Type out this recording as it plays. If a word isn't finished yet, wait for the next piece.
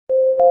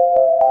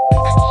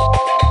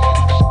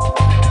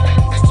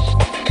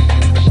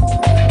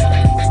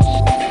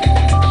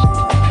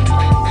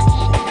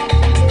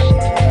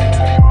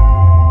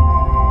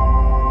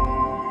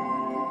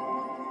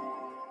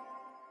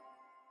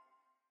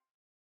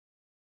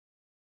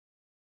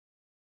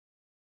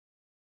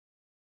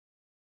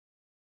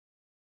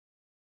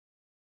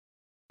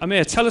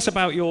Amir, tell us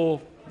about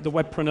the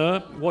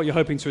Webpreneur, what you're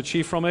hoping to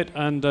achieve from it,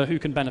 and who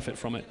can benefit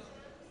from it.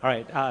 All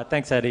right,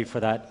 thanks Eddie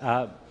for that.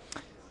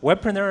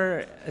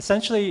 Webpreneur,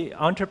 essentially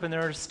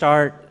entrepreneurs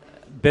start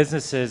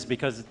businesses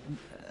because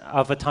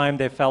of a time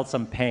they felt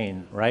some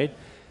pain, right?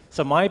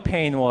 So my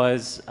pain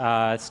was,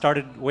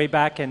 started way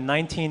back in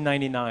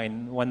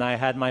 1999 when I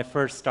had my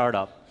first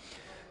startup.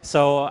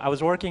 So I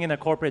was working in a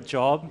corporate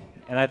job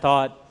and I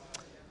thought,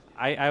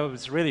 I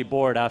was really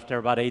bored after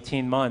about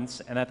 18 months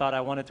and I thought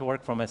I wanted to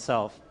work for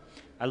myself.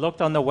 I looked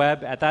on the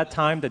web. At that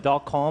time, the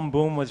dot-com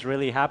boom was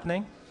really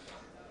happening.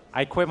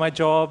 I quit my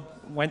job,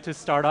 went to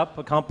start up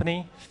a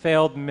company,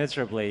 failed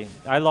miserably.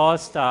 I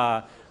lost,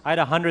 I had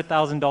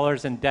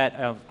 $100,000 in debt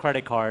of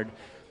credit card.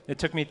 It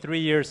took me 3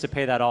 years to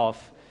pay that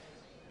off.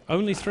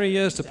 Only 3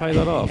 years to pay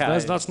that off. Yeah.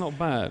 That's not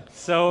bad.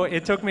 So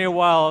it took me a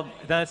while.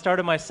 Then I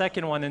started my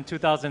second one in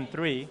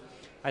 2003.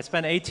 I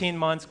spent 18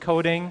 months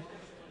coding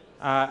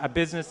a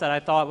business that I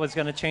thought was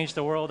going to change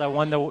the world. I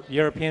won the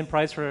European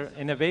Prize for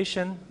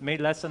Innovation, made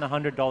less than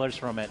 $100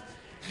 from it.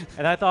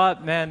 And I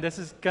thought, man, this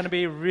is going to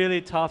be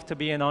really tough to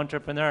be an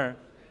entrepreneur.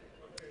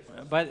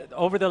 But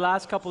over the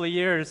last couple of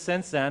years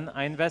since then,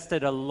 I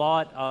invested a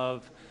lot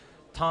of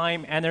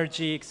time,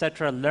 energy,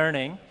 etc.,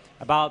 learning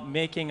about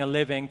making a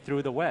living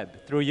through the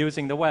web, through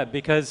using the web,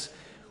 because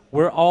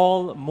we're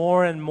all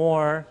more and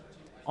more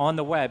on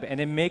the web,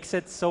 and it makes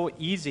it so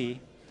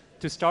easy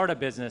to start a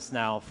business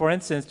now. For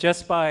instance,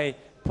 just by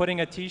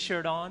putting a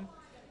t-shirt on,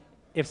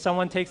 if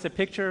someone takes a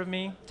picture of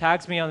me,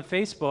 tags me on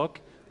Facebook,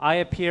 I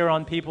appear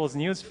on people's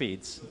news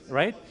feeds,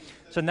 right?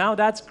 So now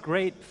that's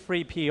great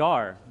free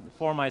PR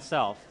for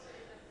myself.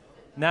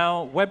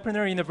 Now,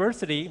 Webpreneur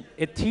University,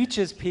 it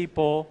teaches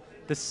people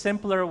the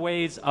simpler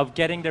ways of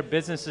getting their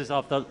businesses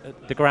off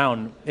the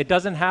ground. It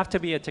doesn't have to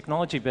be a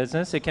technology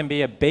business. It can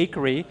be a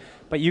bakery,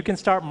 but you can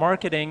start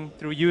marketing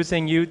through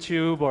using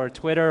YouTube or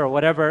Twitter or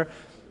whatever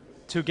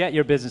to get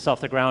your business off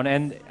the ground.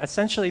 And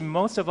essentially,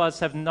 most of us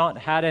have not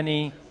had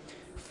any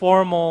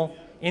formal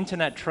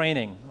internet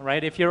training,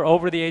 right? If you're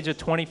over the age of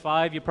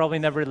 25, you probably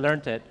never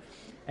learned it.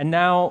 And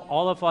now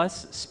all of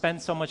us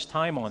spend so much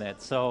time on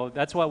it. So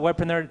that's what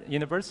Webpreneur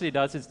University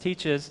does, is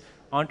teaches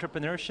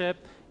entrepreneurship,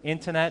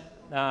 internet,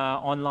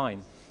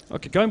 online.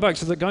 Okay, going back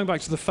to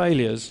the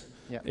failures,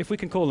 Yeah. if we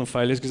can call them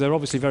failures, because they're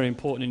obviously very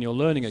important in your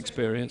learning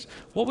experience,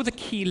 what were the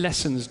key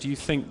lessons, do you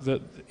think,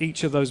 that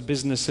each of those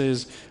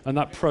businesses and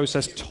that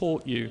process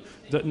taught you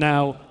that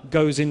now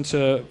goes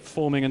into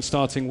forming and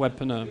starting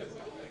Webpreneur?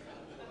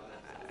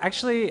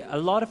 Actually, a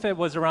lot of it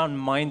was around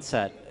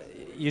mindset.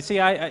 You see,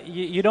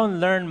 you don't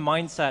learn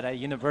mindset at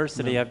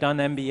university. No. I've done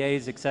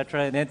MBAs,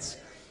 etc., and it's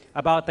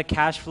about the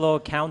cash flow,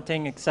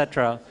 accounting,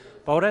 etc.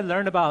 But what I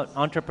learned about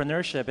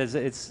entrepreneurship is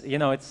it's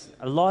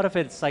a lot of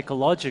it's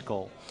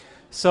psychological.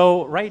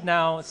 So right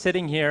now,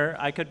 sitting here,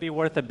 I could be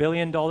worth $1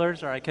 billion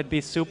or I could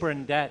be super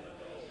in debt.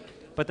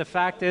 But the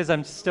fact is,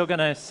 I'm still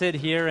gonna sit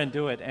here and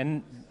do it.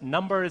 And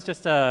number is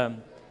just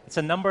it's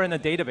a number in a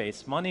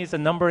database. Money is a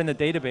number in the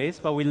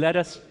database, but we let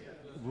us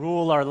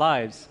rule our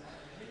lives.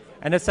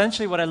 And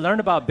essentially what I learned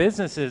about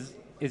business is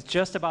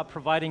just about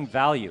providing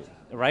value,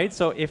 right?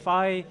 So if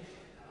I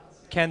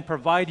can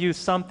provide you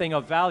something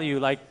of value,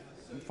 like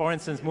for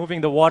instance,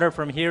 moving the water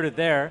from here to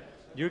there,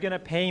 you're gonna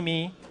pay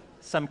me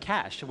some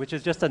cash, which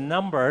is just a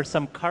number,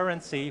 some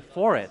currency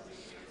for it.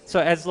 So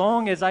as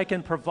long as I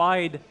can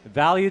provide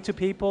value to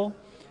people,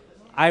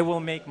 I will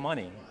make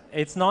money.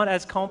 It's not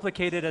as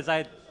complicated as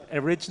I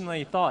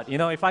originally thought. You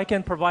know, if I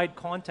can provide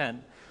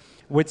content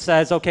which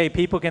says, okay,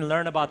 people can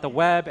learn about the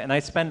web, and I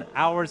spend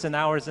hours and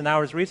hours and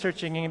hours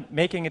researching and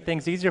making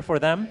things easier for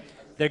them,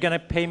 they're gonna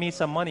pay me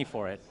some money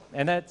for it.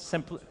 And that's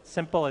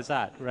simple as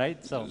that,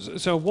 right?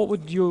 So what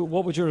would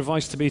your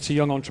advice to be to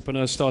young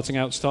entrepreneurs starting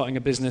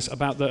a business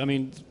about the, I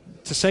mean,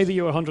 to say that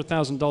you're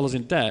 $100,000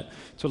 in debt,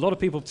 to a lot of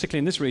people, particularly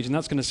in this region,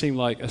 that's going to seem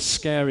like a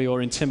scary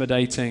or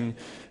intimidating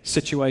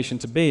situation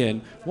to be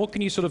in. What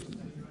can you sort of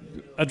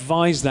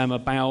advise them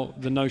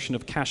about the notion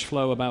of cash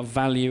flow, about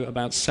value,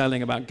 about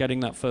selling, about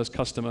getting that first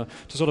customer,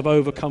 to sort of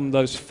overcome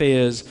those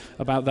fears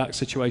about that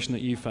situation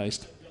that you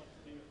faced?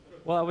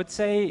 Well, I would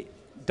say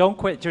don't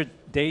quit your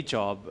day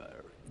job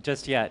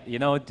just yet. You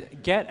know,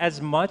 get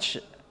as much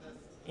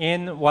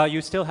in while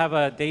you still have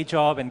a day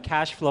job and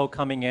cash flow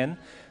coming in.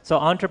 So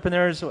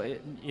entrepreneurs,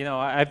 you know,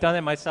 I've done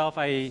it myself.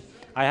 I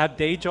have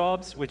day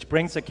jobs, which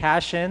brings the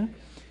cash in,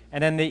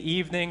 and then the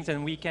evenings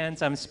and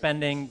weekends I'm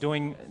spending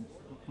doing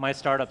my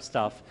startup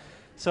stuff.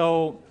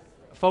 So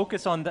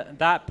focus on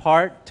that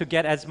part to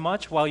get as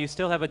much while you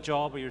still have a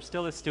job, or you're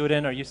still a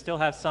student, or you still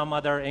have some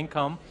other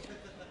income,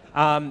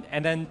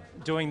 and then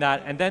doing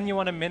that. And then you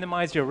want to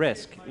minimize your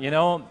risk. You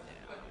know,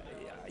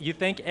 you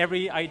think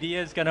every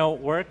idea is going to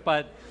work,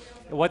 but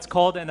what's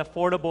called an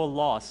affordable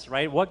loss,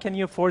 right? What can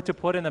you afford to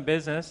put in a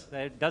business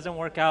that it doesn't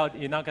work out?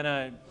 You're not going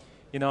to,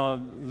 you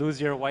know, lose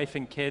your wife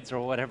and kids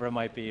or whatever it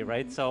might be,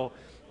 right? So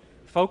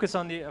focus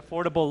on the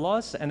affordable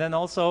loss, and then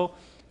also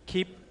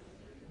keep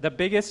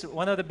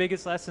one of the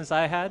biggest lessons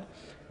I had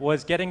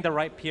was getting the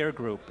right peer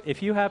group.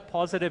 If you have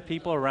positive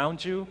people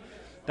around you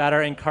that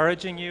are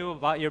encouraging you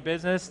about your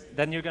business,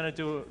 then you're going to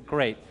do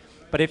great.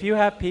 But if you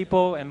have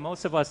people, and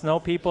most of us know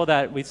people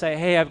that we say,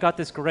 hey, I've got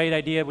this great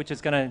idea which is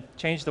going to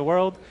change the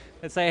world,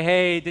 and say,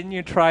 hey, didn't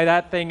you try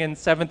that thing in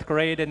 7th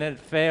grade and it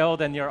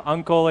failed, and your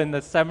uncle in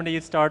the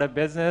 70s started a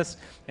business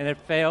and it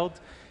failed.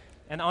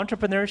 And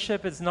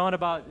entrepreneurship is not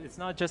about, it's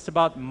not just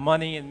about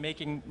money and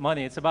making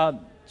money, it's about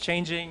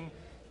changing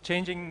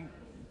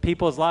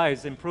people's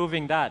lives,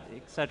 improving that,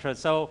 etc.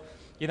 So,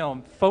 you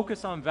know,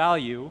 focus on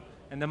value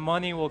and the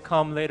money will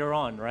come later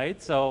on,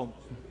 right? So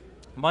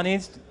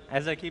money's,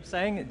 as I keep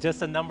saying,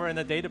 just a number in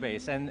a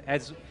database. And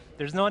as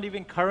there's not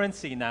even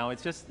currency now,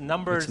 it's just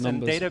numbers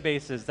and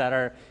databases that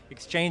are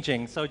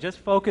exchanging. So just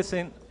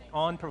focusing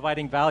on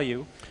providing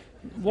value.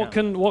 What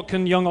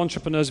can young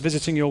entrepreneurs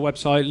visiting your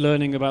website,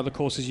 learning about the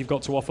courses you've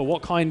got to offer,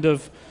 what kind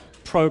of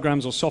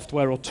programs or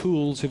software or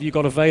tools have you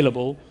got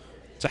available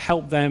to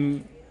help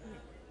them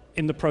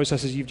in the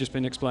processes you've just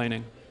been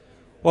explaining?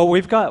 Well,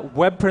 we've got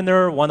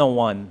Webpreneur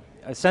 101.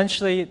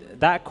 Essentially,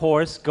 that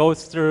course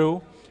goes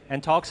through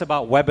and talks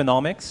about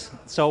Webenomics.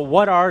 So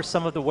what are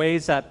some of the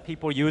ways that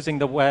people are using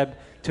the web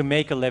to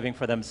make a living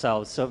for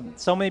themselves?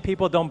 So many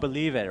people don't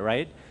believe it,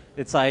 right?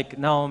 It's like,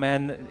 no,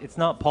 man, it's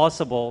not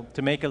possible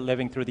to make a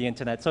living through the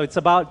internet. So it's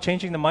about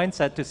changing the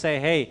mindset to say,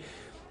 hey,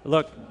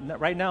 look,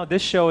 right now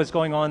this show is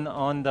going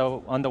on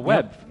the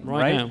web,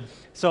 right? Now.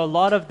 So a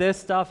lot of this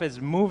stuff is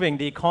moving.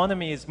 The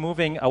economy is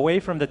moving away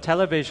from the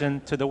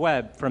television to the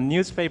web, from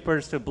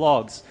newspapers to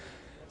blogs.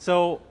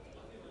 So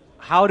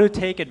how to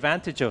take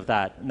advantage of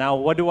that? Now,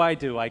 what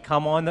do? I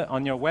come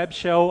on your web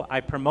show, I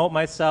promote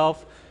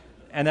myself,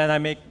 and then I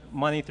make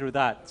money through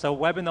that. So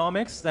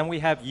Webenomics, then we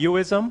have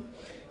Uism.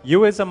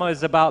 Uism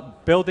is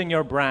about building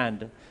your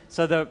brand.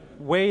 So the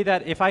way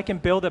that if I can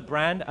build a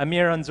brand,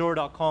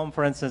 AmirAnzur.com,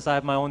 for instance, I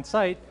have my own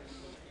site.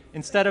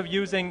 Instead of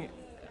using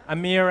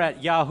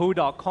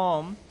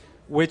Amir@yahoo.com,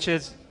 which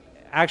is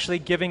actually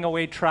giving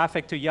away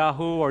traffic to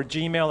Yahoo or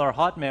Gmail or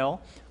Hotmail,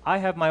 I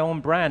have my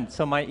own brand.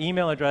 So my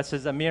email address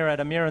is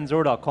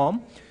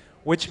Amir@AmirAnzur.com,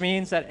 which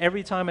means that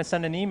every time I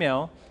send an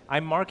email,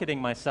 I'm marketing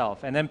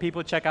myself. And then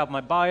people check out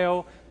my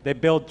bio, they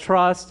build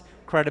trust,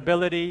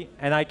 credibility,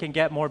 and I can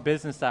get more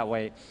business that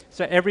way.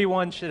 So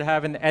everyone should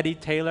have an Eddie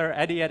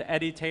at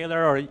Eddie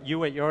Taylor, or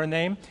you at your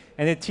name.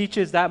 And it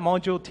teaches, that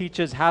module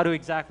teaches how to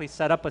exactly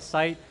set up a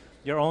site,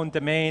 your own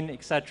domain,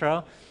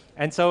 etc.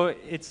 And so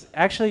it's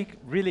actually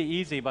really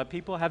easy, but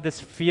people have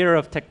this fear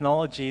of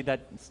technology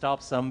that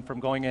stops them from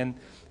going in.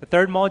 The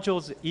third module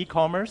is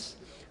e-commerce.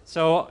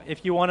 So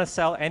if you want to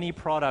sell any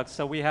products,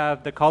 so we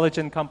have the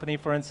Collagen Company,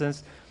 for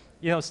instance,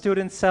 you know,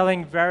 students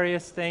selling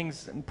various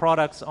things and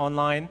products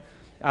online.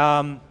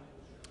 And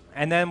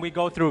then we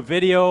go through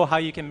video, how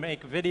you can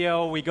make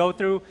video. We go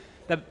through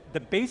the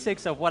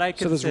basics of what I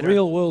consider. So there's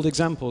real-world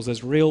examples,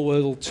 there's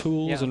real-world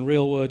tools and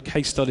real-world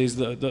case studies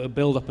that are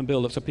build up and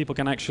build up, so people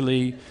can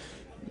actually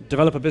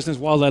develop a business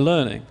while they're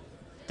learning.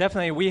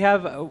 Definitely.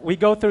 We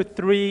go through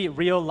 3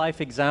 real-life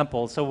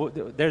examples. So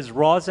there's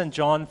Roz and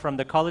John from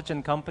the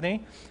Collagen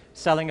Company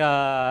selling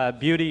a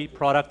beauty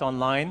product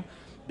online.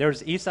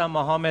 There's Isa and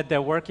Mohammed,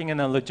 they're working in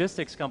a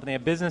logistics company, a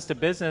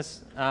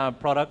business-to-business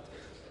product,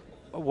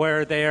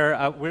 where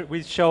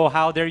we show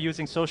how they're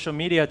using social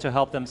media to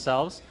help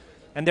themselves.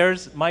 And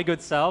there's my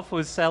good self,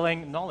 who's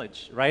selling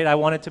knowledge, right? I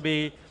wanted to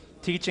be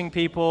teaching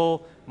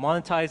people,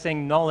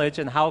 monetizing knowledge,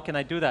 and how can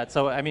I do that?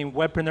 So, I mean,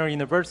 Webpreneur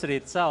University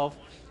itself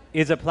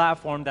is a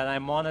platform that I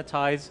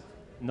monetize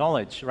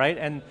knowledge, right?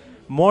 And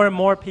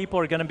more people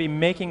are going to be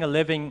making a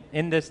living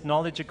in this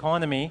knowledge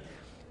economy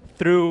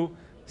through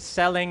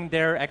selling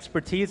their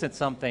expertise at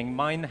something.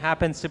 Mine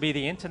happens to be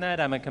the internet.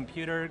 I'm a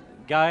computer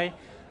guy.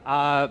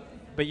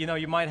 But you know,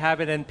 you might have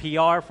it in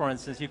PR, for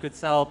instance. You could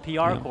sell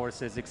PR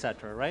courses,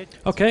 etc. Right?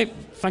 Okay.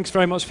 Thanks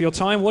very much for your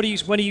time. When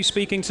are you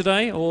speaking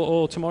today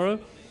or tomorrow?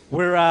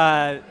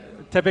 We're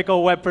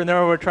typical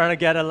Webpreneur. We're trying to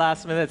get a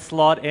last-minute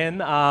slot in.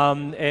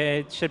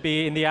 It should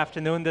be in the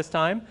afternoon this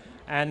time,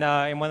 and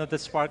in one of the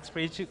Spark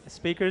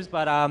speakers.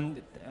 But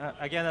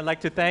again, I'd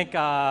like to thank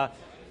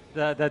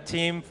the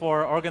team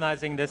for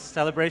organizing this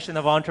celebration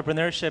of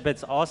entrepreneurship.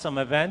 It's an awesome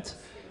event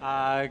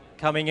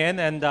coming in,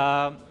 and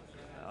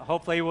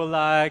hopefully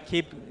we'll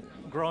keep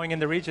growing in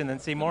the region and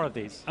see more of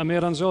these.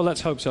 Amir Anzur, let's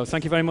hope so.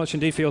 Thank you very much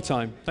indeed for your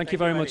time. Thank you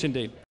very much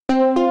indeed.